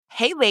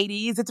Hey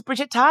ladies, it's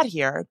Bridget Todd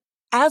here.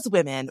 As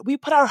women, we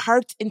put our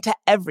hearts into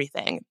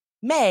everything.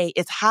 May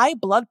is High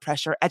Blood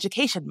Pressure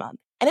Education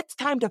Month, and it's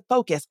time to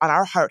focus on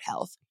our heart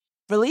health.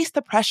 Release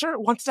the Pressure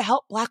wants to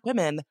help Black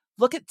women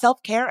look at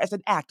self-care as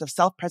an act of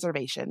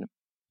self-preservation.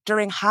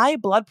 During High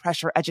Blood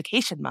Pressure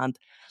Education Month,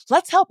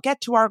 let's help get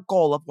to our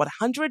goal of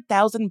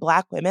 100,000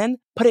 Black women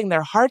putting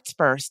their hearts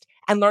first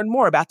and learn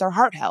more about their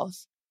heart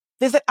health.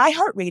 Visit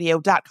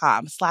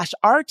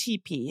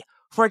iHeartRadio.com/RTP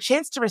for a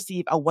chance to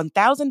receive a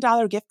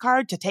 $1,000 gift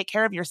card to take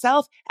care of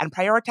yourself and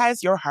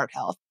prioritize your heart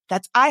health.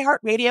 That's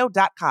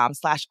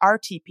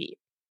iHeartRadio.com/RTP.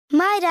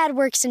 My dad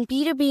works in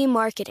B2B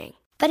marketing,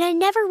 but I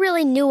never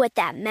really knew what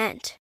that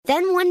meant.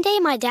 Then one day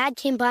my dad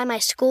came by my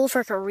school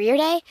for career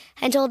day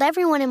and told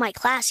everyone in my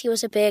class he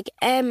was a big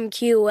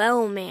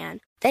MQL man.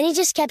 Then he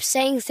just kept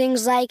saying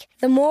things like,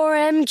 the more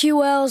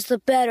MQLs, the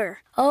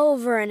better,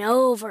 over and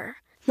over.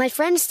 My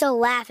friends still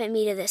laugh at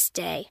me to this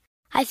day.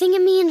 I think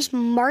it means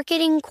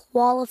marketing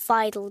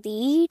qualified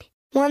lead.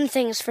 One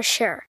thing's for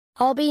sure.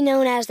 I'll be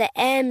known as the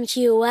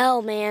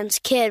MQL man's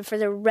kid for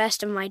the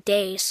rest of my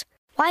days.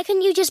 Why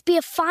couldn't you just be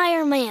a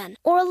fireman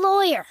or a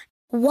lawyer?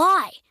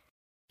 Why?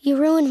 You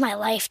ruined my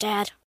life,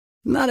 Dad.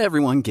 Not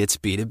everyone gets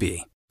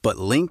B2B, but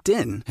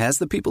LinkedIn has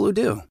the people who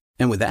do.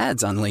 And with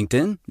ads on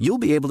LinkedIn, you'll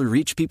be able to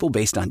reach people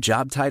based on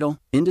job title,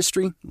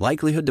 industry,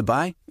 likelihood to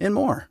buy, and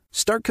more.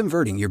 Start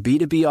converting your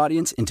B2B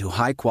audience into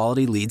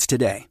high-quality leads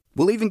today.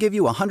 We'll even give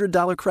you a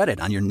 $100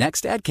 credit on your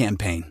next ad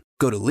campaign.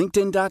 Go to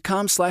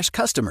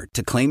linkedin.com/customer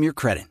to claim your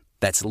credit.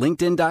 That's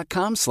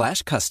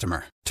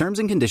linkedin.com/customer. Terms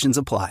and conditions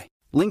apply.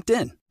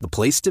 LinkedIn, the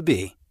place to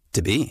be,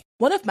 to be.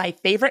 One of my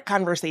favorite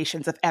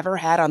conversations I've ever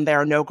had on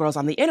There Are No Girls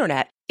on the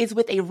Internet is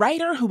with a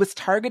writer who was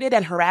targeted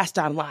and harassed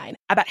online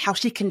about how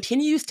she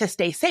continues to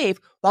stay safe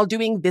while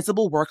doing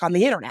visible work on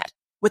the internet.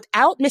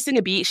 Without missing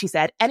a beat, she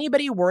said,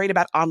 anybody worried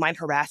about online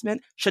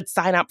harassment should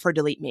sign up for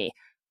Delete Me.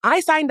 I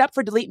signed up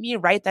for Delete Me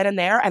right then and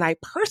there, and I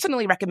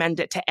personally recommend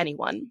it to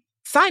anyone.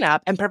 Sign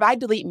up and provide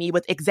Delete Me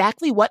with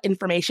exactly what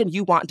information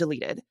you want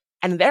deleted,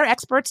 and their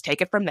experts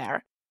take it from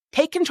there.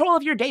 Take control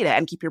of your data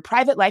and keep your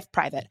private life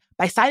private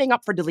by signing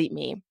up for Delete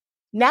Me.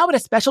 Now at a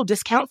special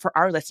discount for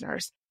our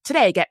listeners.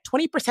 Today, get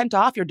 20%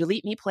 off your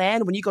Delete Me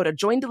plan when you go to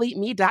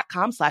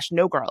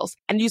joindeleteme.com/nogirls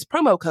and use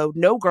promo code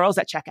NOGIRLS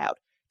at checkout.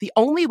 The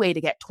only way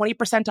to get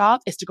 20%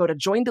 off is to go to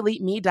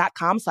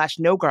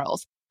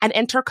joindeleteme.com/nogirls and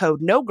enter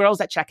code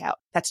NOGIRLS at checkout.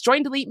 That's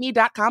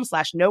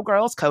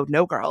joindeleteme.com/nogirls, code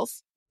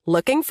NOGIRLS.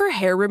 Looking for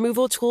hair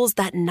removal tools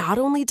that not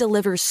only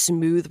deliver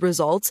smooth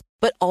results,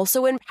 but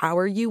also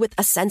empower you with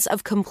a sense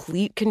of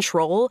complete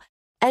control?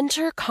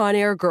 Enter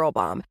Conair Girl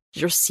Bomb,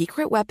 your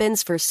secret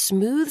weapons for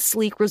smooth,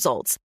 sleek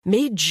results,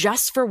 made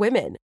just for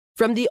women.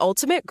 From the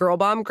ultimate Girl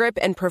Bomb grip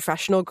and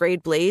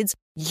professional-grade blades,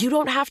 you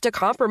don't have to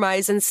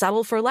compromise and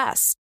settle for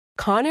less.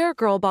 Conair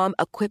Girl Bomb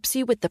equips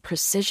you with the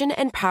precision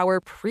and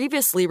power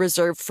previously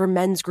reserved for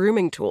men's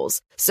grooming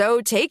tools.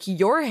 So take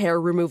your hair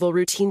removal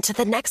routine to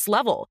the next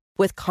level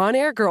with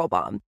Conair Girl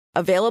Bomb.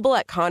 Available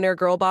at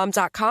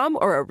ConairGirlBomb.com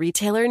or a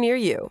retailer near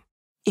you.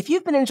 If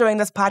you've been enjoying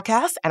this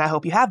podcast, and I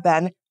hope you have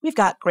been, we've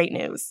got great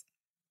news.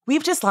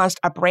 We've just launched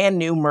a brand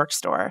new merch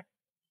store.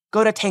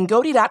 Go to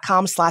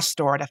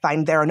Tangoti.com/store to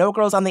find There Are No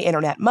Girls on the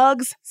Internet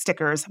mugs,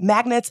 stickers,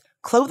 magnets,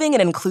 clothing in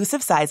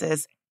inclusive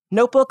sizes,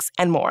 notebooks,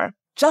 and more.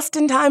 Just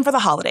in time for the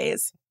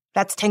holidays.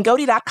 That's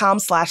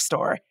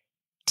Tangoti.com/store.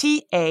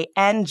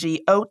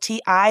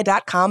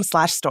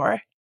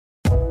 TANGOTI.com/store.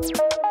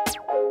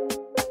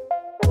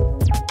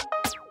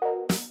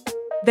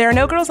 There Are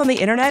No Girls on the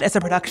Internet is a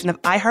production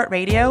of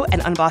iHeartRadio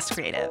and Unbossed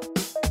Creative.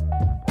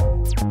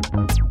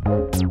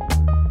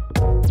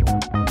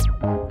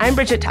 I'm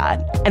Bridget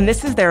Todd, and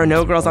this is There Are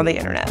No Girls on the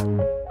Internet.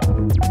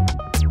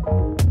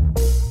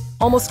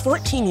 Almost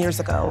 14 years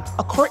ago,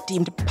 a court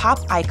deemed pop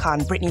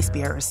icon Britney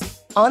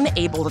Spears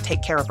unable to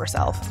take care of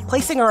herself,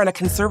 placing her in a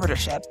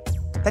conservatorship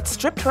that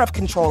stripped her of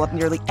control of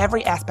nearly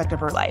every aspect of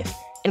her life,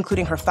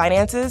 including her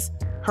finances,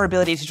 her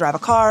ability to drive a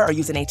car or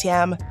use an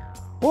ATM,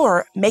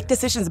 or make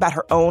decisions about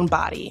her own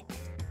body.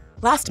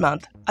 Last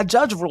month, a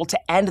judge ruled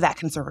to end that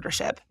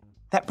conservatorship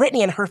that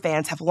Britney and her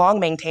fans have long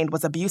maintained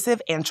was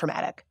abusive and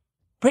traumatic.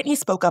 Britney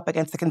spoke up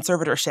against the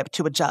conservatorship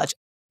to a judge.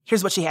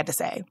 Here's what she had to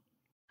say.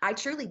 I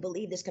truly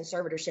believe this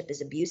conservatorship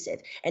is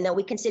abusive. And now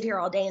we can sit here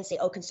all day and say,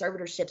 oh,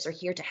 conservatorships are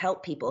here to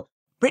help people.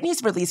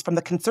 Britney's release from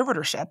the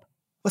conservatorship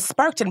was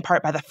sparked in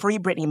part by the Free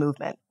Britney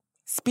movement.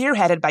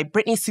 Spearheaded by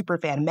Britney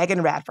superfan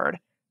Megan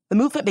Radford, the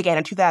movement began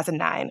in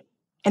 2009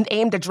 and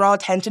aimed to draw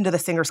attention to the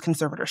singer's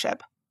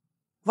conservatorship.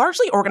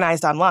 Largely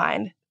organized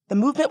online, the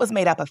movement was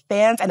made up of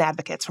fans and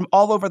advocates from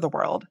all over the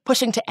world,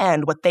 pushing to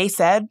end what they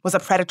said was a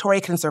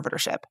predatory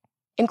conservatorship,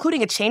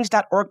 including a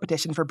Change.org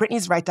petition for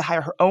Britney's right to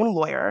hire her own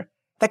lawyer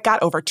that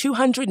got over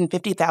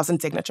 250,000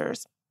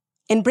 signatures.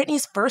 In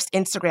Britney's first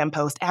Instagram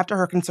post after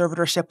her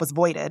conservatorship was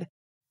voided,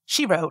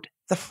 she wrote,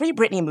 "The Free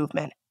Britney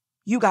movement.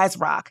 You guys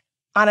rock.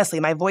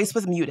 Honestly, my voice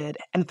was muted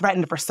and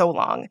threatened for so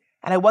long,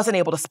 and I wasn't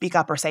able to speak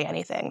up or say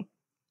anything.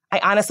 I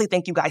honestly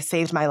think you guys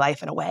saved my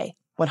life in a way,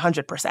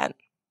 100%.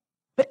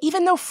 But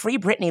even though Free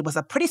Britney was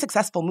a pretty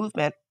successful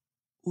movement,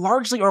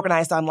 largely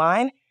organized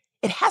online,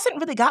 it hasn't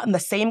really gotten the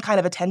same kind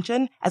of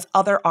attention as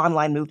other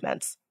online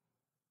movements.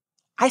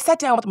 I sat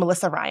down with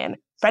Melissa Ryan,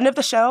 friend of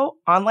the show,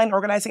 online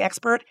organizing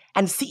expert,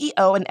 and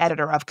CEO and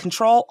editor of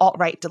Control,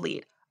 Alt-Right,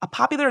 Delete, a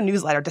popular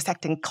newsletter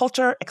dissecting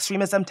culture,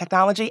 extremism,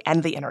 technology,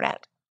 and the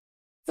internet.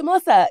 So,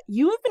 Melissa,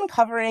 you have been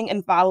covering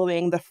and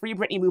following the Free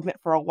Britney movement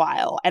for a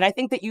while, and I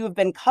think that you have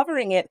been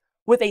covering it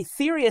with a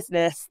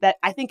seriousness that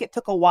I think it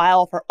took a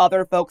while for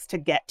other folks to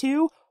get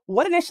to.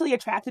 What initially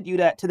attracted you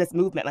to this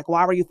movement? Like,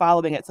 why were you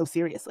following it so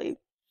seriously?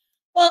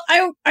 Well,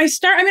 I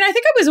think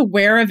I was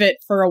aware of it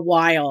for a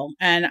while,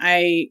 and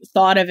I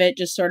thought of it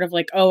just sort of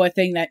like, a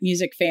thing that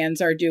music fans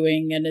are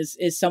doing and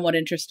is somewhat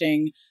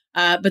interesting.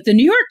 But the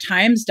New York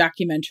Times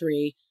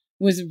documentary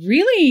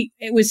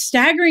it was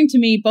staggering to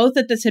me, both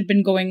that this had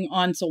been going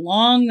on so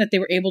long, that they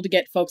were able to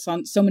get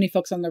so many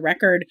folks on the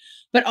record,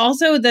 but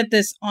also that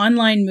this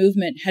online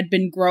movement had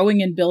been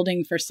growing and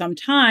building for some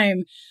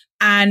time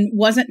and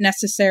wasn't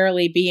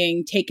necessarily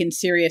being taken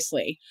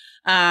seriously.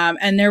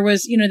 And there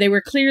was, they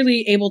were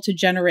clearly able to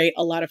generate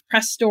a lot of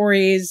press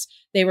stories.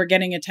 They were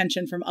getting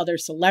attention from other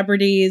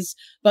celebrities,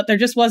 but there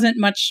just wasn't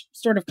much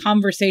sort of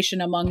conversation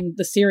among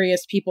the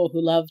serious people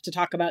who love to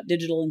talk about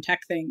digital and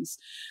tech things.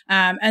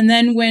 And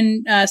then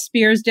when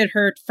Spears did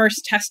her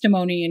first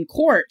testimony in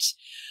court,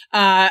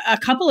 a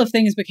couple of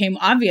things became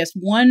obvious.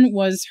 One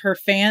was her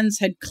fans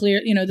had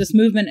this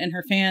movement and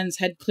her fans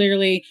had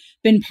clearly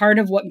been part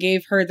of what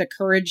gave her the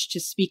courage to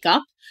speak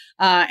up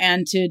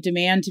and to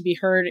demand to be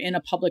heard in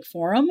a public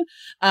forum.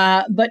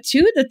 But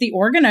two, that the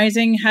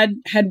organizing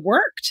had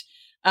worked.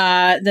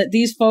 That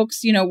these folks,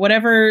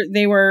 whatever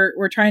they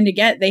were trying to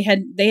get, they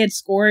had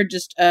scored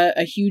just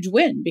a huge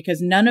win,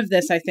 because none of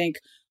this, I think,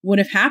 would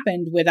have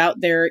happened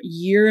without their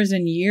years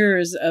and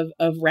years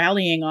of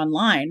rallying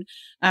online.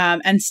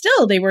 And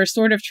still, they were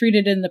sort of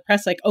treated in the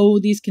press like,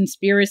 these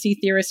conspiracy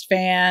theorist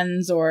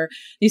fans, or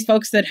these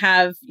folks that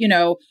have,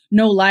 no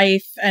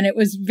life. And it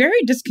was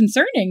very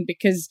disconcerting,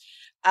 because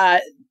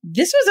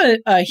this was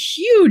a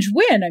huge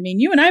win. I mean,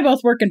 you and I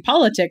both work in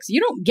politics. You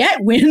don't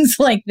get wins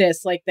like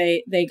this, like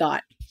they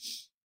got.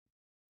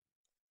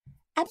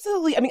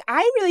 Absolutely. I mean, I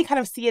really kind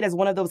of see it as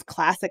one of those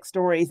classic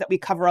stories that we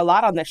cover a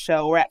lot on this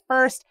show, where at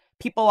first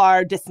people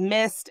are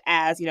dismissed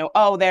as,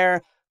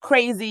 they're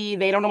crazy,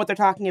 they don't know what they're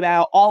talking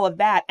about, all of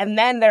that. And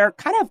then they're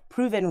kind of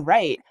proven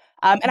right.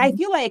 And I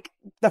feel like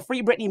the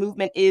Free Britney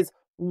movement is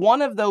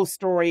one of those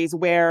stories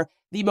where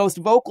the most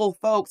vocal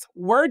folks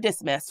were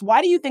dismissed.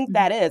 Why do you think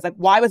that is? Like,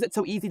 why was it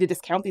so easy to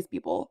discount these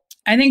people?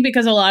 I think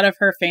because a lot of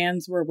her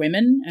fans were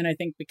women, and I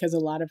think because a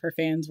lot of her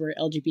fans were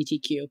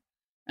LGBTQ.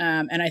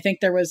 And I think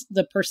there was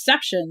the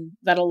perception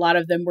that a lot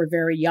of them were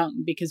very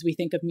young, because we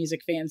think of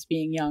music fans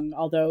being young.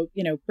 Although,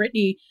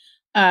 Britney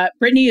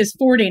is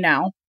 40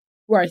 now,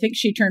 where I think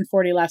she turned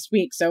 40 last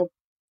week. So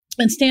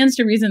it stands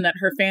to reason that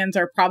her fans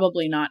are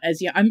probably not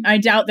as young. I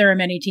doubt there are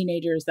many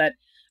teenagers that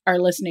are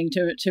listening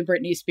to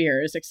Britney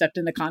Spears, except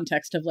in the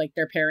context of like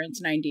their parents'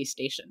 90s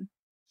station.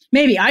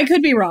 Maybe I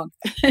could be wrong.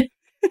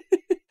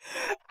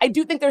 I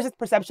do think there's this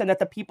perception that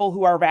the people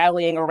who are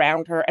rallying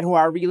around her and who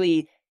are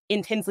really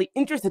intensely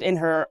interested in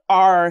her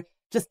are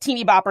just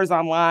teeny boppers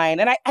online.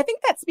 And I think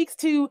that speaks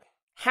to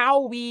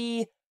how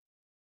we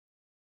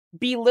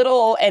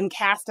belittle and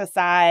cast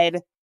aside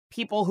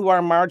people who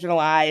are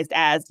marginalized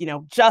as,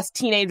 just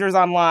teenagers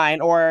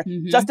online, or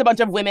just a bunch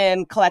of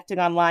women collecting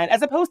online,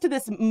 as opposed to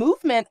this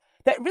movement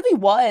that really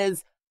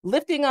was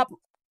lifting up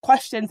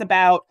questions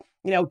about,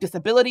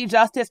 disability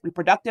justice,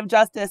 reproductive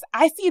justice.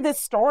 I see this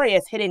story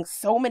as hitting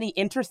so many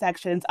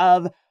intersections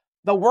of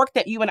the work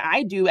that you and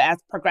I do as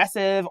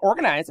progressive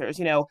organizers,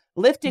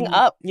 lifting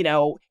up,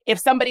 if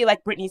somebody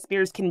like Britney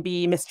Spears can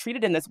be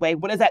mistreated in this way,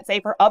 what does that say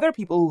for other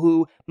people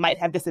who might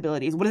have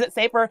disabilities? What does it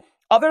say for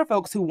other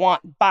folks who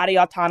want body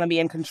autonomy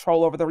and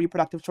control over their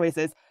reproductive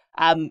choices?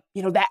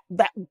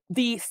 That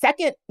the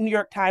second New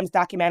York Times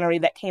documentary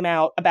that came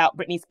out about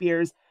Britney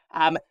Spears,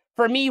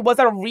 for me, was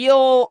a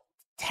real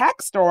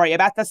tech story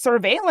about the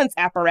surveillance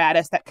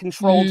apparatus that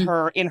controlled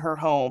her in her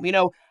home.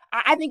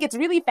 I think it's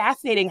really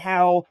fascinating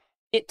how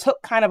it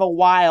took kind of a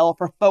while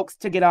for folks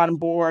to get on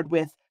board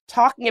with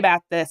talking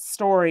about this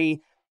story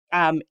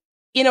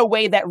in a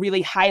way that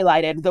really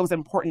highlighted those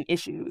important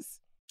issues.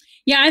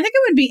 Yeah, I think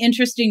it would be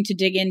interesting to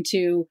dig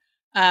into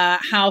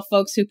how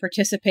folks who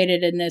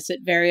participated in this at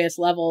various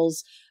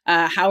levels,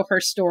 how her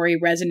story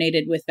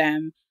resonated with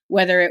them,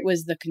 whether it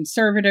was the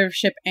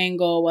conservatorship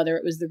angle, whether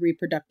it was the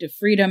reproductive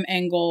freedom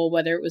angle,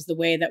 whether it was the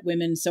way that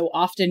women so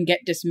often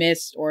get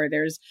dismissed, or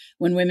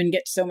when women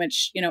get so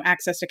much,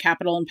 access to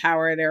capital and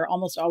power, there are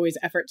almost always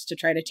efforts to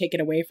try to take it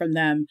away from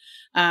them.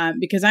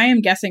 Because I am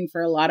guessing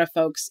for a lot of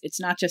folks, it's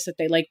not just that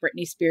they like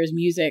Britney Spears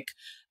music,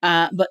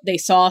 but they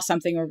saw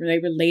something or they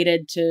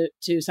related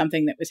to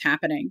something that was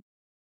happening.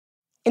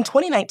 In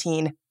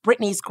 2019,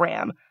 Britney's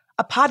Gram,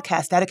 a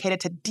podcast dedicated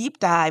to deep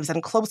dives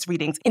and close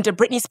readings into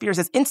Britney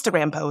Spears'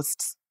 Instagram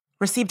posts,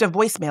 received a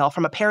voicemail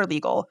from a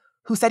paralegal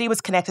who said he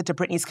was connected to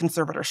Britney's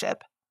conservatorship.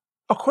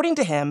 According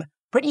to him,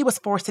 Britney was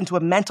forced into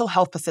a mental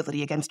health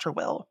facility against her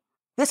will.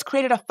 This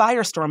created a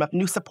firestorm of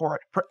new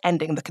support for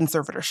ending the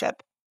conservatorship.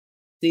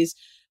 these,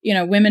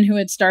 women who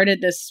had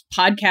started this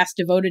podcast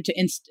devoted to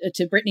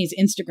Britney's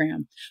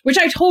Instagram, which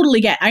I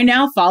totally get. I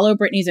now follow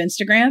Britney's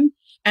Instagram,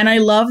 and I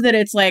love that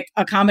it's like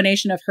a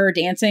combination of her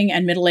dancing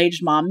and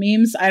middle-aged mom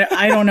memes.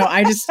 I don't know.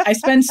 I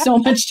spend so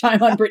much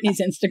time on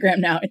Britney's Instagram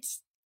now.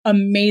 It's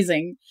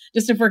amazing.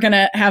 Just if we're going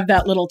to have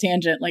that little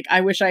tangent, like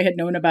I wish I had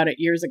known about it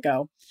years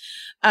ago.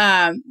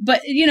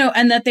 But,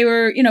 and that they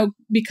were,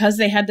 because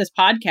they had this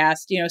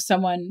podcast,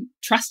 someone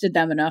trusted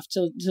them enough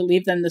to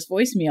leave them this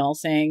voicemail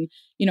saying,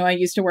 I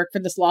used to work for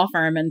this law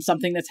firm and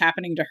something that's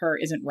happening to her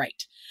isn't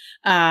right.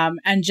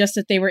 And just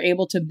that they were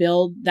able to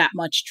build that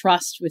much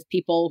trust with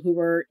people who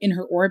were in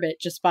her orbit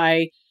just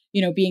by,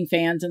 being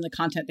fans and the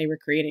content they were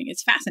creating.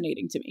 It's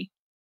fascinating to me.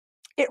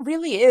 It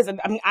really is. And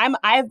I mean,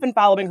 I've been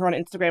following her on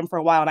Instagram for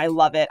a while and I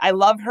love it. I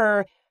love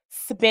her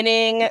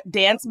spinning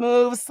dance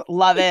moves.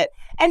 Love it.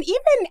 And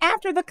even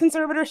after the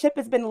conservatorship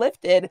has been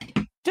lifted,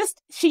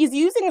 just she's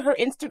using her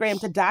Instagram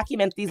to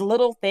document these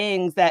little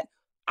things that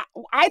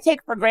I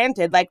take for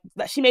granted. Like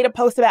she made a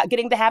post about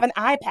getting to have an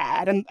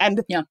iPad and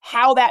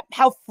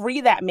how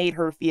free that made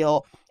her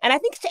feel. And I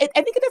think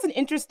it does an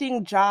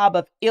interesting job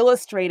of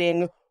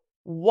illustrating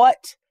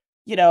what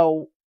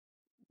the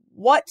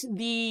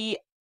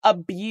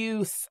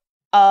abuse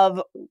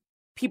of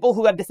people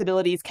who have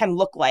disabilities can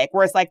look like,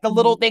 where it's like the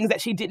little things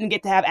that she didn't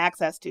get to have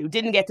access to,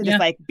 didn't get to just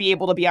like be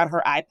able to be on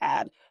her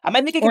iPad. I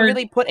think it can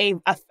really put a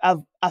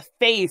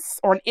face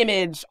or an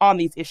image on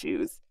these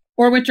issues.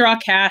 Or withdraw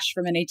cash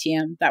from an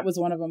ATM. That was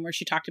one of them where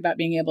she talked about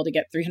being able to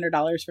get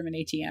 $300 from an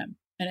ATM.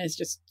 And it's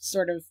just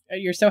sort of,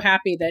 you're so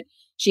happy that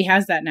she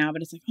has that now,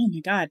 but it's like, oh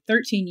my God,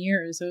 13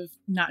 years of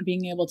not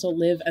being able to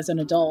live as an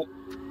adult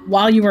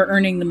while you were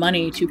earning the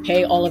money to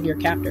pay all of your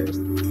captors.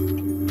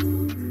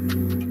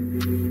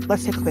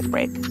 Let's take a quick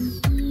break.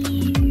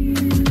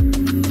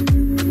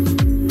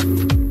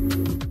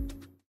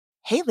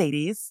 Hey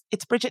ladies,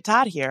 it's Bridget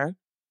Todd here.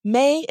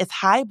 May is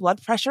High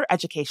Blood Pressure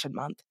Education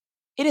Month.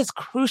 It is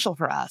crucial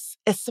for us,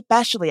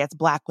 especially as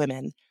Black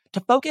women, to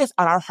focus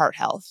on our heart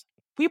health.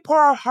 We pour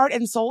our heart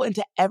and soul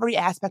into every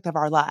aspect of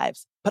our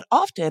lives, but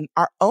often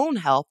our own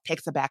health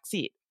takes a back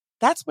seat.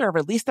 That's where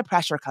Release the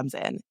Pressure comes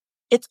in.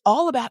 It's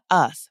all about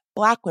us,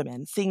 Black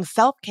women, seeing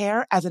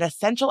self-care as an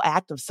essential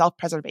act of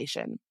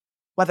self-preservation.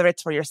 Whether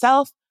it's for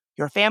yourself,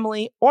 your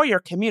family, or your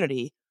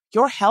community,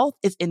 your health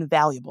is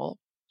invaluable.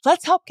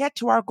 Let's help get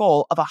to our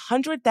goal of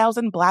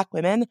 100,000 Black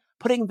women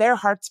putting their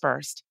hearts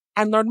first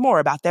and learn more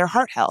about their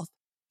heart health.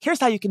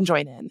 Here's how you can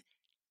join in.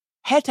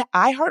 Head to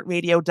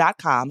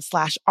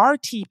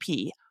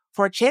iHeartRadio.com/RTP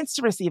for a chance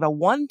to receive a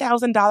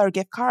 $1,000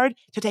 gift card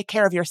to take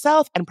care of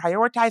yourself and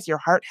prioritize your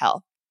heart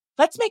health.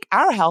 Let's make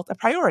our health a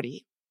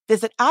priority.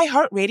 Visit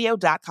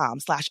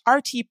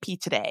iHeartRadio.com/RTP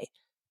today.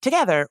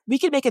 Together, we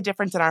can make a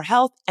difference in our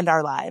health and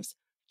our lives.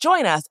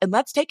 Join us and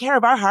let's take care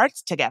of our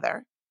hearts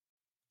together.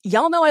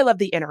 Y'all know I love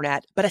the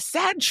internet, but a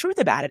sad truth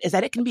about it is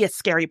that it can be a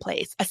scary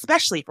place,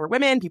 especially for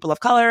women, people of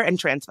color, and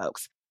trans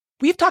folks.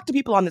 We've talked to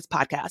people on this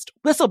podcast,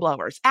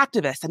 whistleblowers,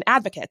 activists, and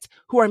advocates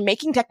who are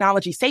making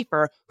technology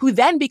safer, who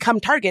then become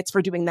targets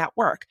for doing that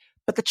work.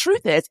 But the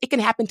truth is, it can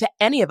happen to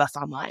any of us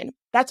online.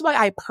 That's why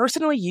I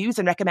personally use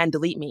and recommend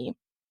Delete Me.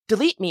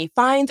 Delete Me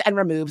finds and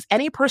removes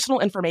any personal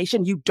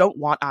information you don't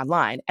want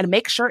online and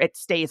makes sure it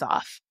stays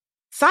off.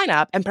 Sign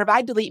up and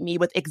provide Delete Me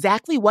with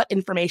exactly what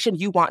information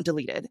you want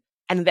deleted,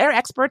 and their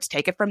experts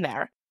take it from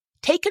there.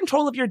 Take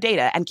control of your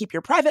data and keep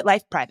your private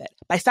life private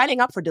by signing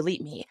up for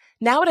Delete Me,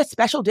 now at a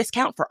special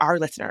discount for our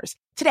listeners.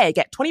 Today,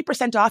 get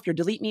 20% off your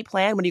Delete Me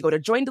plan when you go to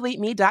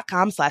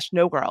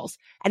joindeleteme.com/nogirls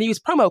and use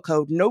promo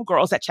code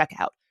NOGIRLS at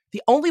checkout.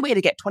 The only way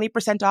to get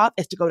 20% off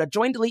is to go to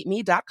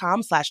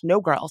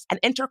joindeleteme.com/nogirls and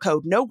enter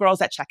code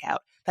NOGIRLS at checkout.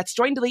 That's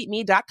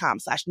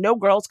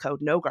joindeleteme.com/nogirls,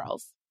 code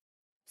NOGIRLS.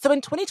 So in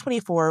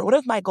 2024, one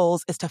of my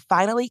goals is to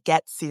finally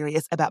get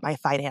serious about my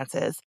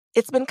finances.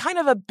 It's been kind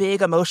of a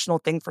big emotional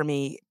thing for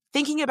me.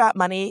 Thinking about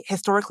money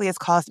historically has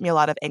caused me a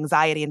lot of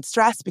anxiety and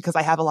stress because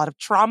I have a lot of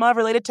trauma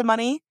related to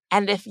money.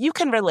 And if you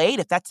can relate,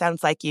 if that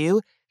sounds like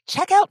you,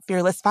 check out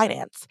Fearless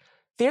Finance.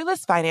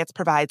 Fearless Finance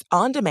provides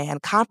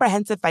on-demand,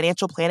 comprehensive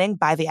financial planning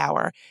by the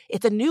hour.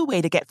 It's a new way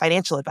to get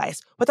financial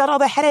advice without all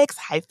the headaches,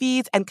 high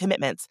fees, and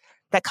commitments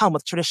that come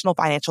with traditional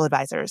financial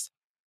advisors.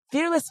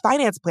 Fearless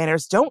Finance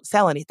planners don't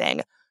sell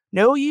anything.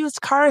 No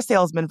used car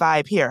salesman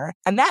vibe here.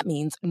 And that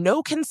means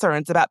no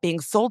concerns about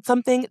being sold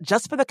something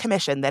just for the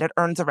commission that it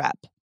earns a rep.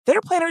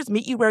 Their planners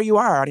meet you where you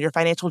are on your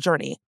financial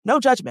journey.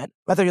 No judgment.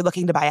 Whether you're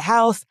looking to buy a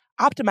house,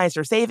 optimize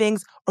your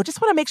savings, or just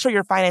want to make sure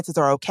your finances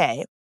are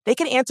okay, they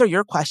can answer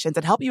your questions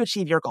and help you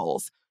achieve your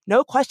goals.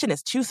 No question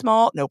is too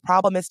small, no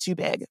problem is too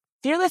big.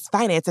 Fearless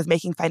Finance is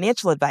making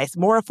financial advice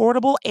more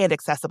affordable and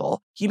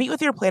accessible. You meet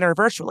with your planner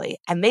virtually,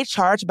 and they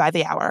charge by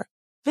the hour.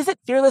 Visit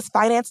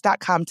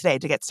fearlessfinance.com today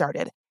to get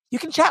started. You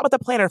can chat with a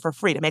planner for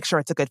free to make sure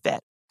it's a good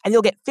fit. And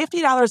you'll get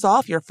 $50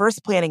 off your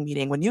first planning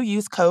meeting when you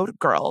use code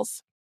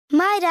GIRLS.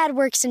 My dad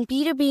works in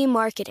B2B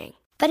marketing,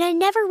 but I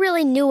never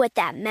really knew what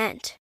that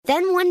meant.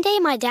 Then one day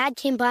my dad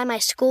came by my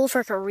school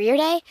for career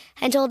day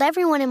and told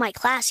everyone in my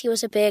class he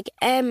was a big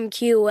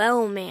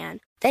MQL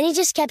man. Then he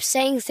just kept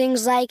saying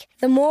things like,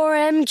 the more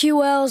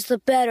MQLs, the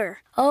better,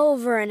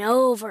 over and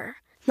over.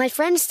 My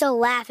friends still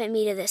laugh at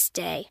me to this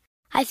day.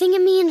 I think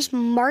it means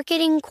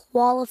marketing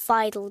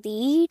qualified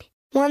lead.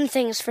 One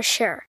thing's for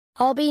sure.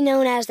 I'll be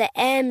known as the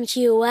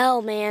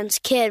MQL man's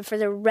kid for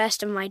the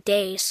rest of my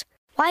days.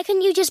 Why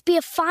couldn't you just be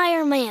a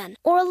fireman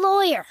or a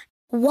lawyer?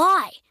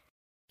 Why?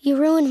 You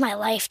ruined my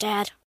life,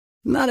 Dad.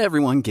 Not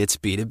everyone gets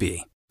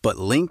B2B, but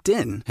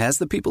LinkedIn has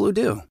the people who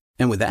do.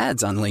 And with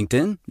ads on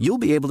LinkedIn, you'll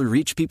be able to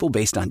reach people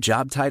based on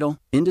job title,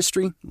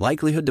 industry,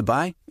 likelihood to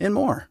buy, and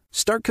more.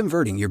 Start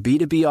converting your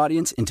B2B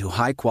audience into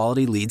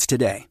high-quality leads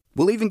today.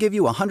 We'll even give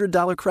you a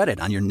 $100 credit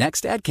on your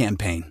next ad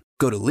campaign.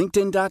 Go to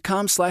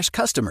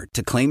linkedin.com/customer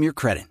to claim your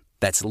credit.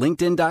 That's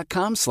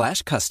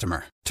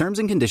linkedin.com/customer. Terms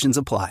and conditions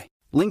apply.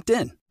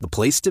 LinkedIn, the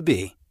place to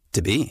be,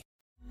 to be.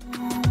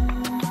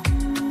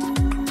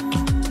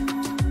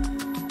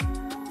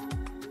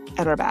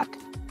 And we're back.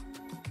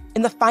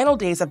 In the final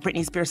days of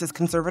Britney Spears'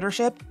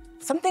 conservatorship,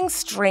 something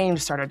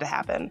strange started to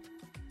happen.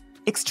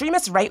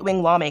 Extremist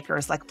right-wing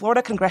lawmakers like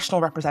Florida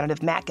Congressional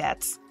Representative Matt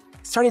Gaetz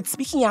started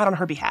speaking out on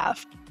her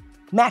behalf.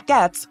 Matt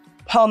Gaetz,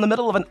 while in the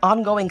middle of an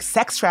ongoing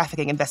sex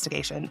trafficking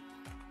investigation,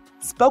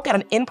 spoke at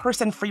an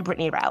in-person Free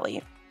Britney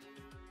rally.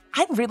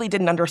 I really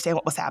didn't understand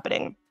what was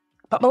happening,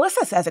 but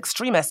Melissa says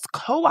extremists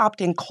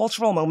co-opting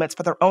cultural moments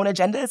for their own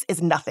agendas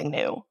is nothing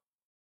new.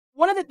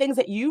 One of the things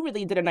that you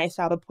really did a nice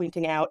job of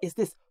pointing out is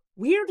this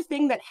weird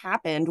thing that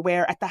happened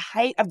where at the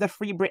height of the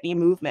Free Britney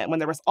movement, when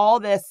there was all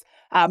this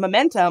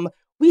momentum,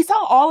 we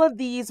saw all of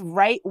these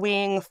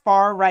right-wing,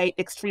 far-right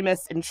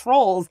extremists and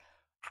trolls,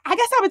 I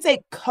guess I would say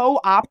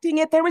co-opting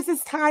it. There was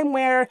this time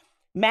where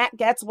Matt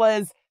Gaetz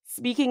was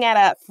speaking at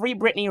a Free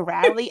Britney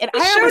rally, and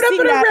I showed up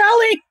at a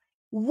rally.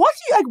 What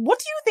do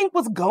you think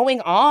was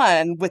going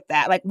on with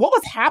that? Like, what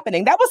was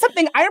happening? That was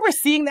something I remember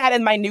seeing that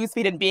in my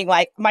newsfeed and being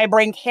like, my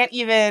brain can't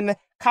even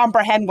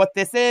comprehend what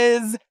this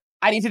is.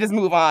 I need to just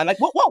move on. Like,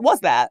 what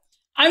was that?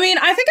 I mean,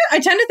 I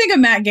tend to think of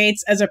Matt Gaetz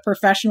as a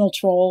professional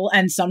troll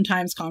and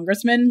sometimes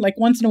congressman. Like,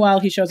 once in a while,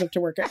 he shows up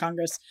to work at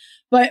Congress.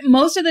 But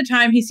most of the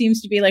time, he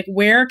seems to be like,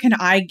 where can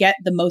I get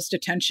the most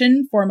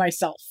attention for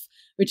myself?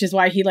 Which is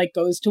why he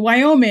goes to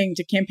Wyoming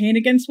to campaign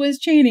against Liz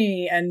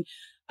Cheney and,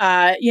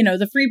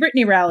 the Free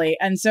Britney rally.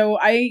 And so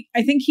I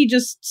think he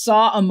just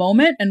saw a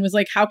moment and was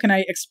like, how can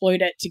I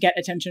exploit it to get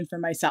attention for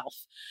myself?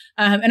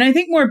 And I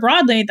think more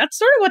broadly, that's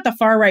sort of what the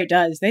far right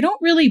does. They don't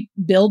really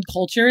build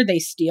culture. They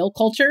steal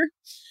culture.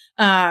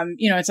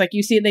 It's like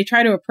you see they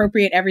try to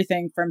appropriate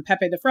everything from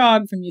Pepe the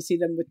Frog, you see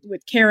them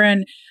with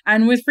Karen,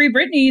 and with Free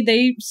Britney,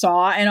 they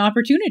saw an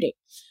opportunity.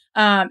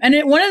 One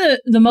of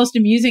the most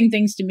amusing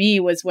things to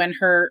me was when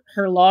her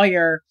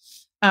lawyer,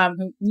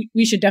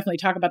 we should definitely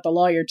talk about the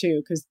lawyer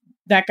too, because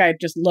that guy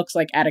just looks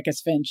like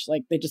Atticus Finch,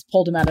 like they just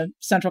pulled him out of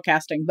Central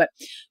Casting. But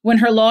when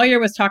her lawyer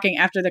was talking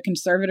after the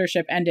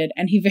conservatorship ended,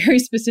 and he very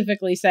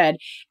specifically said,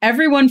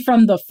 everyone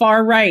from the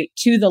far right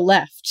to the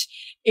left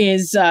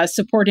is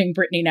supporting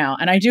Britney now.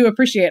 And I do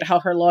appreciate how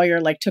her lawyer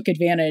took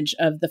advantage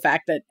of the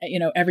fact that,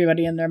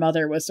 everybody and their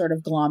mother was sort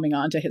of glomming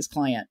onto his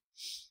client.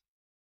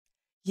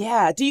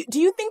 Yeah. Do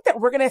you think that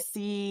we're going to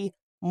see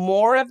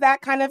more of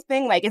that kind of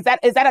thing? Like, is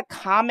that a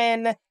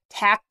common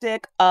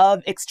tactic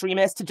of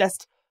extremists to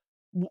just,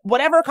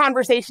 whatever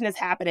conversation is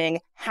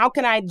happening, how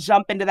can I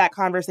jump into that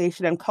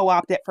conversation and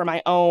co-opt it for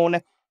my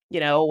own,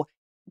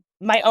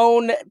 my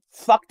own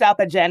fucked up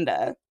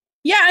agenda?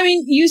 Yeah, I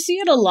mean, you see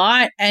it a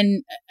lot.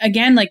 And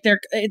again,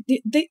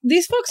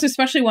 these folks,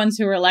 especially ones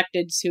who are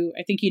elected, who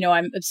I think,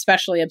 I'm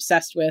especially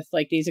obsessed with,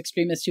 these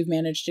extremists who've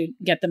managed to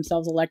get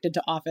themselves elected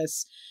to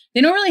office. They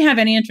don't really have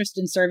any interest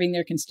in serving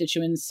their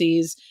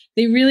constituencies.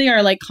 They really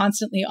are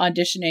constantly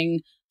auditioning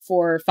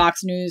for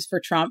Fox News,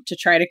 for Trump, to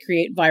try to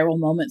create viral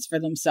moments for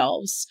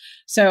themselves.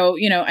 So,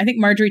 I think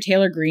Marjorie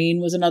Taylor Greene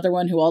was another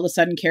one who all of a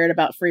sudden cared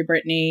about Free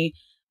Britney.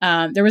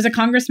 There was a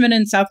congressman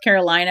in South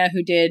Carolina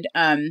who did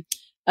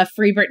a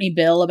Free Britney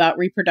bill about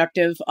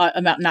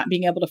about not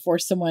being able to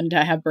force someone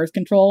to have birth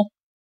control.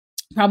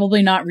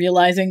 Probably not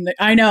realizing that.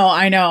 I know.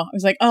 I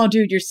was like, oh,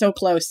 dude, you're so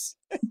close.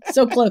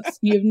 So close.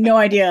 You have no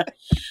idea.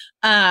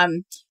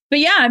 But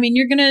yeah, I mean,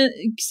 you're going to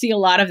see a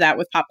lot of that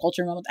with pop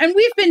culture moments. And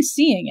we've been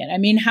seeing it. I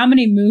mean, how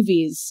many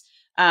movies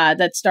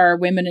that star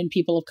women and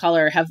people of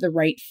color have the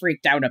right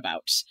freaked out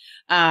about?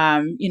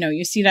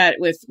 You see that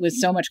with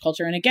so much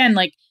culture. And again,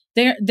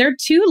 they're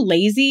too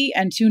lazy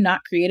and too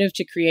not creative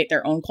to create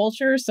their own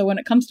culture. So when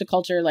it comes to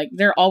culture,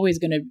 they're always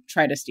going to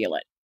try to steal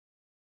it.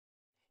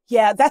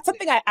 Yeah, that's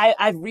something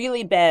I've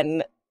really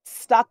been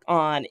stuck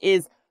on,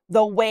 is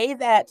the way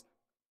that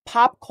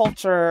pop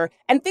culture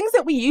and things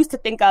that we used to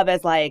think of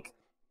as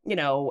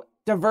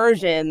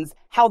diversions,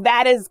 how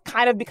that has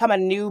kind of become a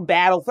new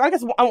battlefield. I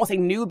guess I won't say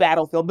new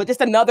battlefield, but just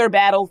another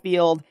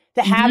battlefield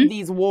to have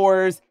these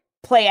wars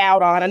play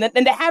out on,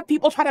 and to have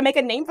people try to make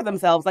a name for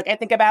themselves. I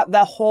think about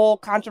the whole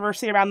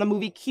controversy around the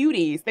movie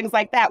Cuties, things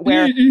like that,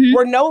 where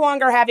we're no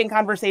longer having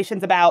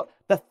conversations about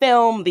the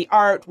film, the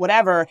art,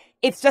 whatever.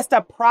 It's just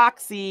a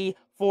proxy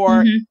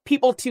for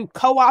people to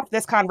co-opt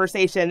this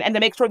conversation and to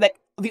make sure that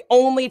the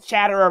only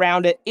chatter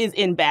around it is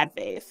in bad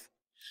faith.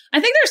 I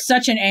think there's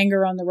such an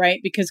anger on the right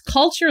because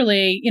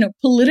culturally,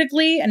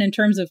 politically and in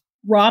terms of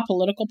raw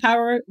political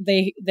power,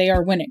 they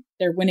are winning.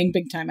 They're winning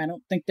big time. I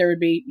don't think there would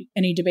be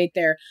any debate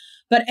there.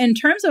 But in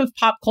terms of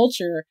pop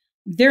culture,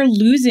 they're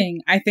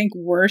losing, I think,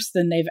 worse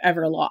than they've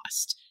ever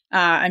lost.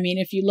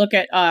 If you look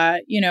at,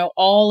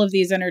 all of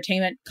these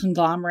entertainment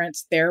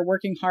conglomerates, they're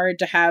working hard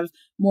to have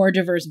more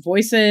diverse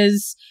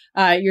voices.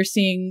 You're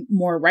seeing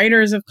more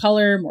writers of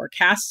color, more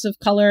casts of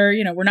color.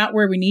 We're not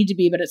where we need to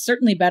be, but it's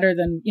certainly better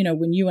than,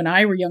 when you and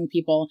I were young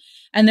people.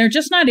 And they're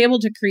just not able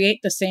to create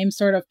the same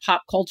sort of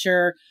pop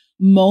culture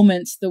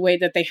moments the way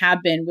that they have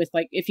been with,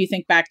 like, if you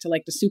think back to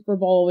like the Super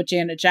Bowl with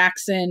Janet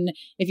Jackson,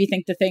 if you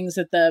think the things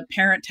that the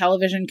Parent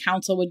Television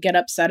Council would get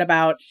upset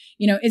about,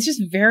 it's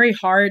just very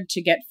hard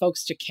to get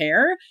folks to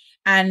care.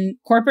 And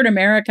corporate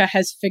America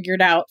has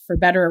figured out, for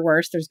better or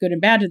worse, there's good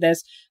and bad to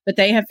this, but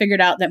they have figured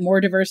out that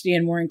more diversity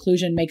and more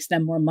inclusion makes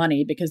them more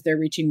money because they're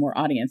reaching more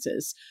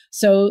audiences.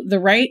 So the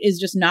right is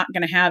just not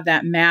going to have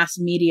that mass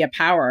media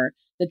power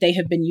that they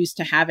have been used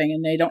to having,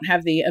 and they don't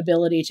have the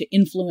ability to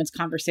influence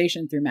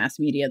conversation through mass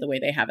media the way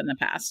they have in the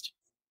past.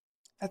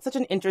 That's such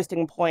an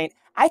interesting point.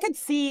 I could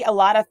see a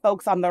lot of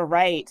folks on the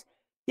right,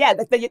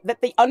 that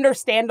the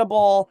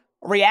understandable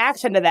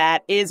reaction to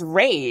that is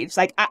rage.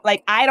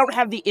 I don't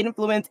have the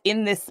influence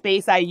in this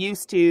space I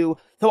used to,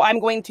 so I'm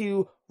going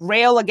to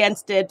rail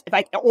against it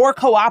or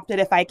co-opt it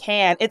if I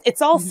can.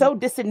 It's all so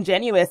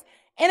disingenuous,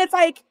 and it's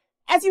like,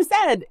 as you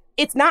said,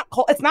 it's not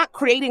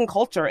creating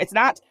culture. It's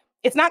not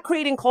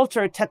creating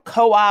culture to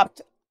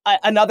co-opt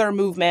another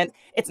movement.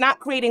 It's not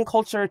creating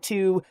culture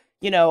to,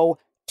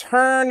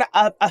 turn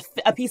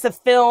a piece of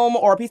film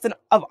or a piece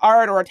of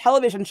art or a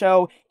television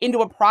show into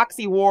a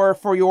proxy war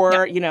for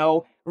your,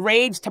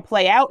 rage to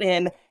play out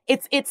in.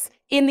 It's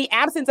in the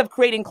absence of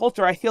creating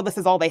culture, I feel this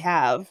is all they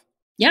have.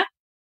 Yeah.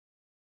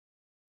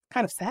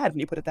 Kind of sad when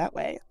you put it that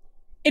way.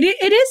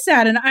 It is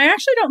sad. And I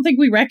actually don't think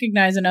we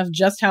recognize enough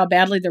just how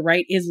badly the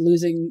right is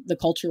losing the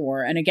culture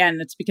war. And again,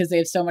 it's because they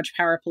have so much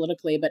power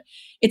politically, but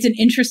it's an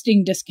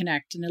interesting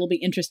disconnect, and it'll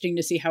be interesting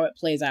to see how it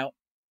plays out.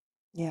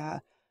 Yeah.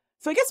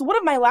 So I guess one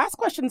of my last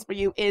questions for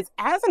you is,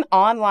 as an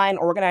online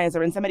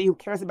organizer and somebody who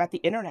cares about the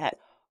internet,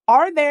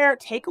 are there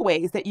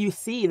takeaways that you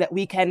see that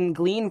we can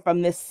glean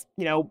from this,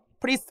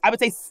 pretty, I would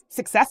say,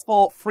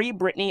 successful Free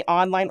Britney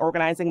online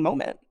organizing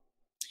moment?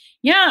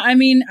 Yeah, I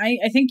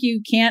think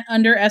you can't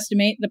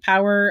underestimate the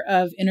power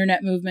of internet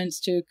movements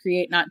to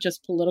create not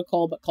just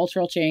political, but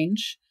cultural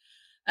change.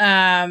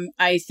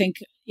 I think,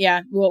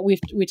 well,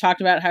 we talked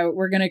about how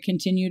we're going to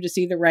continue to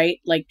see the right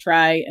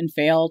try and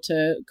fail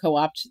to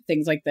co-opt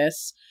things like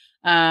this.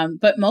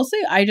 But mostly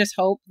I just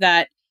hope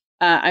that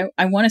I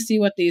want to see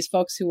what these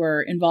folks who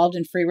are involved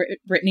in Free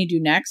Britney do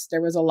next.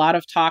 There was a lot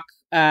of talk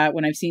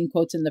when I've seen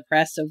quotes in the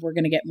press of we're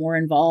going to get more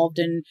involved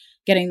in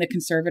getting the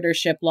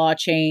conservatorship law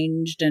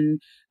changed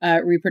and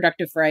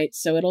reproductive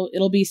rights. So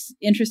it'll be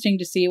interesting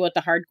to see what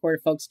the hardcore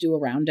folks do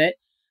around it.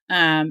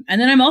 And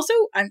then I'm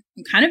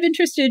kind of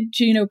interested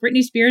to,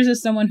 Britney Spears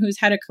is someone who's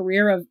had a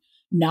career of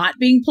not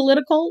being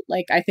political.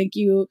 I think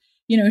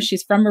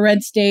she's from a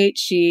red state.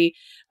 She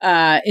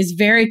is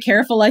very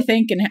careful, I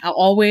think, and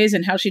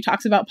how she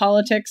talks about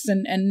politics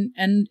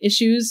and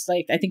issues.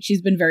 I think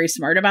she's been very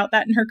smart about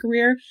that in her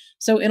career.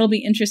 So it'll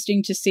be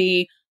interesting to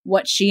see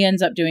what she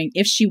ends up doing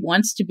if she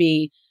wants to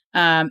be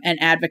an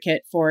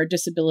advocate for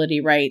disability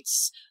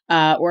rights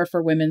or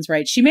for women's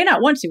rights. She may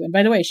not want to. And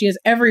by the way, she has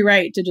every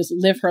right to just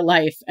live her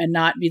life and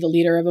not be the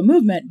leader of a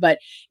movement. But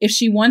if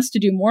she wants to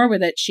do more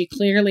with it, she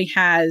clearly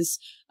has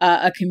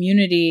a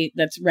community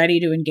that's ready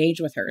to engage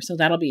with her. So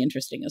that'll be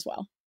interesting as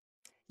well.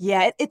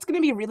 Yeah, it's going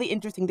to be really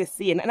interesting to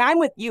see. And I'm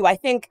with you. I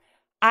think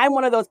I'm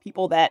one of those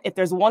people that if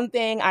there's one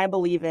thing I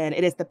believe in,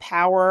 it is the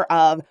power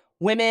of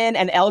women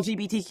and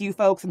LGBTQ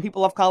folks and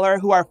people of color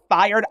who are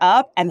fired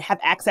up and have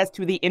access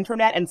to the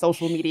internet and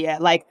social media.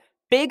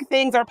 Big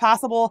things are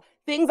possible.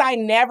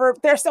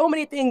 There's so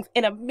many things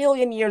in a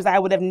million years I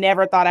would have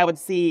never thought I would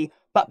see.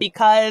 But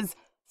because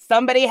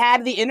somebody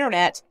had the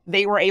internet,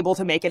 they were able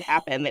to make it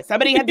happen.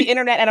 Somebody had the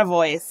internet and a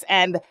voice.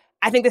 And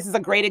I think this is a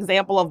great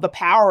example of the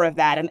power of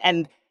that.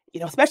 And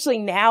especially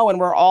now when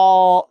we're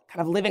all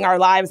kind of living our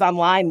lives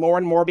online more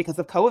and more because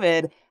of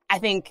COVID, I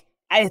think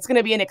it's going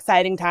to be an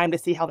exciting time to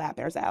see how that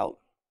bears out.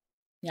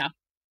 Yeah.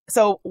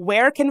 So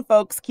where can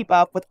folks keep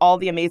up with all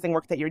the amazing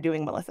work that you're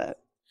doing, Melissa?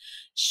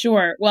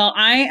 Sure. Well,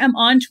 I am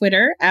on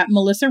Twitter at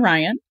Melissa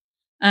Ryan.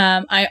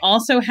 I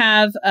also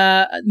have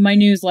my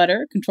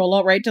newsletter, Control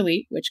Alt Right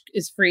Delete, which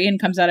is free and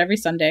comes out every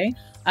Sunday.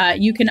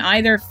 You can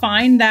either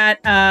find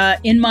that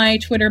in my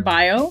Twitter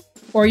bio,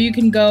 or you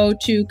can go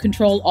to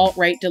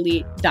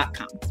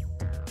controlaltrightdelete.com.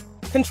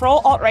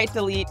 Control Alt Right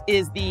Delete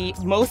is the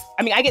most,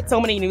 I get so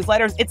many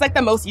newsletters. It's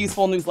the most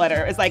useful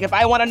newsletter. It's if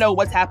I want to know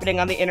what's happening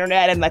on the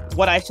internet and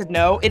what I should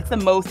know, it's the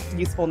most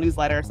useful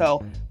newsletter.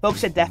 So folks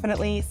should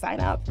definitely sign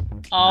up.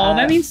 Oh,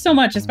 that means so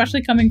much,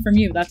 especially coming from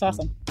you. That's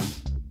awesome.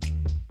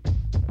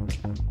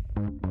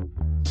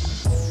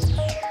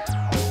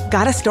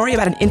 Got a story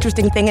about an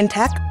interesting thing in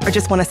tech or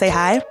just want to say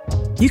hi?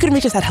 You can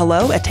reach us at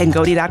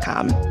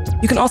hello@tangoti.com.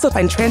 You can also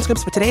find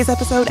transcripts for today's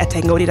episode at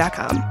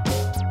tangoti.com.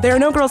 There Are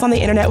No Girls on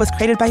the Internet was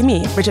created by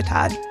me, Bridget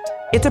Todd.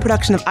 It's a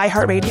production of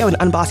iHeartRadio and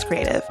Unbossed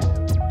Creative.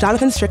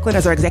 Jonathan Strickland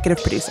is our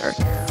executive producer.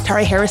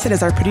 Tari Harrison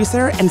is our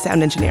producer and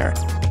sound engineer.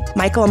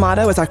 Michael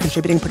Amato is our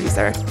contributing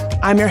producer.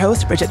 I'm your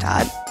host, Bridget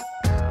Todd.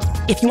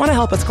 If you want to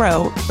help us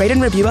grow, rate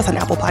and review us on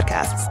Apple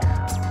Podcasts.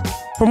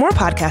 For more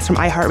podcasts from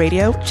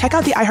iHeartRadio, check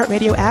out the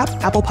iHeartRadio app,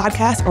 Apple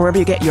Podcasts, or wherever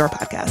you get your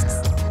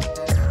podcasts.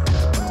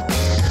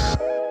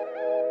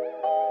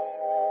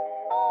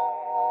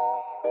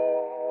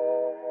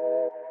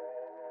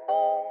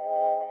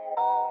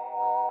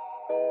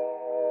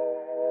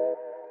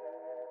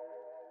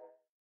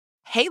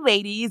 Hey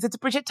ladies, it's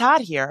Bridget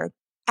Todd here.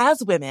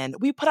 As women,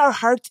 we put our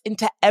hearts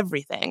into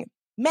everything.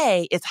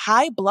 May is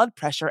High Blood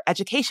Pressure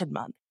Education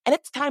Month, and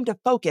it's time to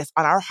focus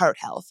on our heart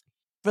health.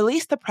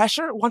 Release the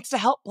Pressure wants to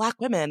help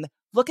Black women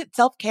look at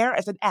self-care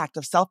as an act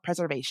of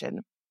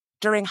self-preservation.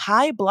 During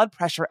High Blood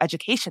Pressure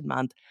Education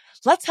Month,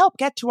 let's help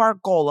get to our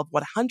goal of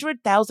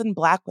 100,000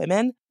 Black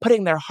women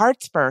putting their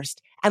hearts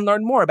first and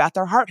learn more about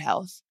their heart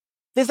health.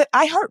 Visit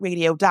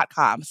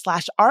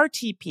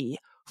iHeartRadio.com/RTP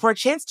for a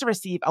chance to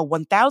receive a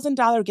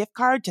 $1,000 gift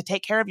card to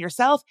take care of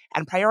yourself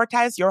and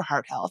prioritize your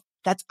heart health.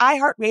 That's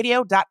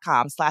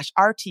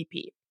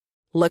iHeartRadio.com/RTP.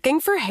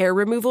 Looking for hair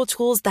removal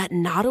tools that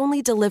not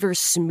only deliver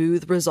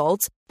smooth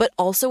results, but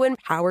also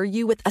empower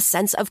you with a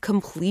sense of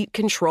complete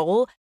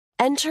control?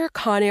 Enter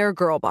Conair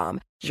Girl Bomb,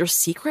 your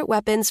secret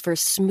weapons for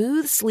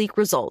smooth, sleek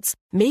results,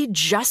 made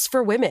just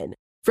for women.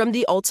 From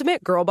the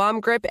ultimate Girl Bomb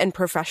grip and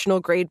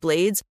professional-grade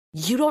blades,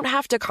 you don't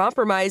have to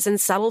compromise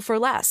and settle for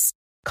less.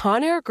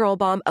 Conair Girl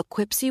Bomb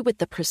equips you with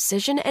the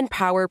precision and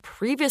power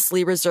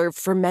previously reserved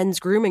for men's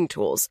grooming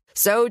tools.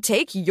 So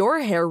take your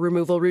hair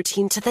removal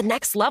routine to the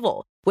next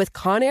level with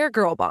Conair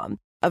Girl Bomb.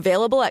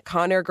 Available at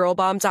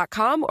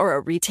ConairGirlBomb.com or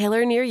a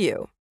retailer near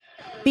you.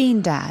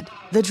 Bean Dad,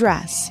 The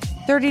Dress,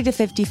 30 to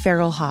 50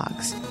 Feral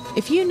Hogs.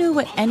 If you knew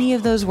what any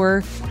of those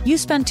were, you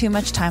spend too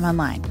much time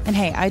online. And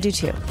hey, I do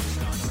too.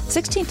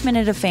 16th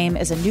Minute of Fame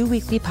is a new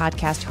weekly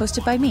podcast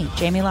hosted by me,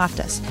 Jamie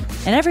Loftus.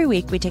 And every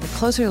week we take a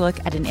closer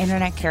look at an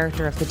internet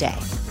character of the day.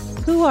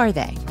 Who are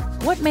they?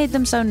 What made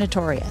them so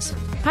notorious?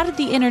 How did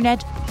the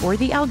internet or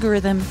the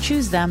algorithm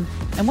choose them?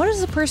 And what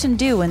does a person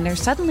do when they're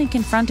suddenly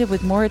confronted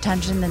with more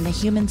attention than the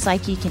human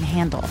psyche can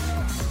handle?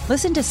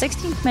 Listen to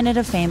 16th Minute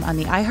of Fame on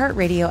the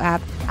iHeartRadio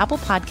app, Apple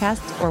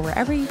Podcasts, or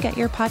wherever you get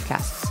your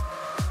podcasts.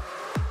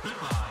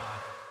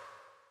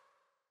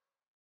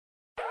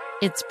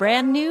 It's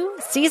brand new,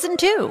 Season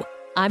 2.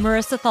 I'm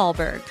Marissa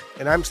Thalberg.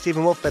 And I'm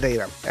Stephen Wolf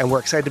Bedeta. And we're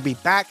excited to be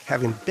back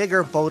having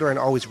bigger, bolder, and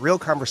always real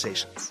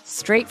conversations.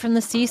 Straight from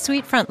the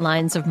C-suite front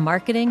lines of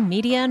marketing,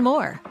 media, and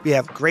more. We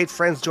have great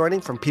friends joining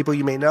from people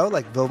you may know,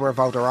 like Wilmer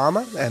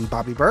Valderrama and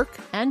Bobby Burke.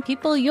 And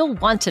people you'll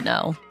want to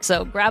know.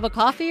 So grab a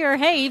coffee or,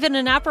 hey, even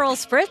an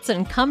Aperol Spritz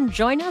and come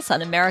join us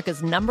on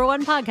America's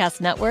 #1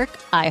 podcast network,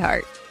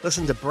 iHeart.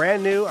 Listen to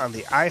Brand New on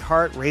the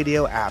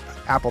iHeartRadio app,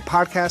 Apple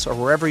Podcasts, or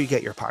wherever you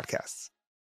get your podcasts.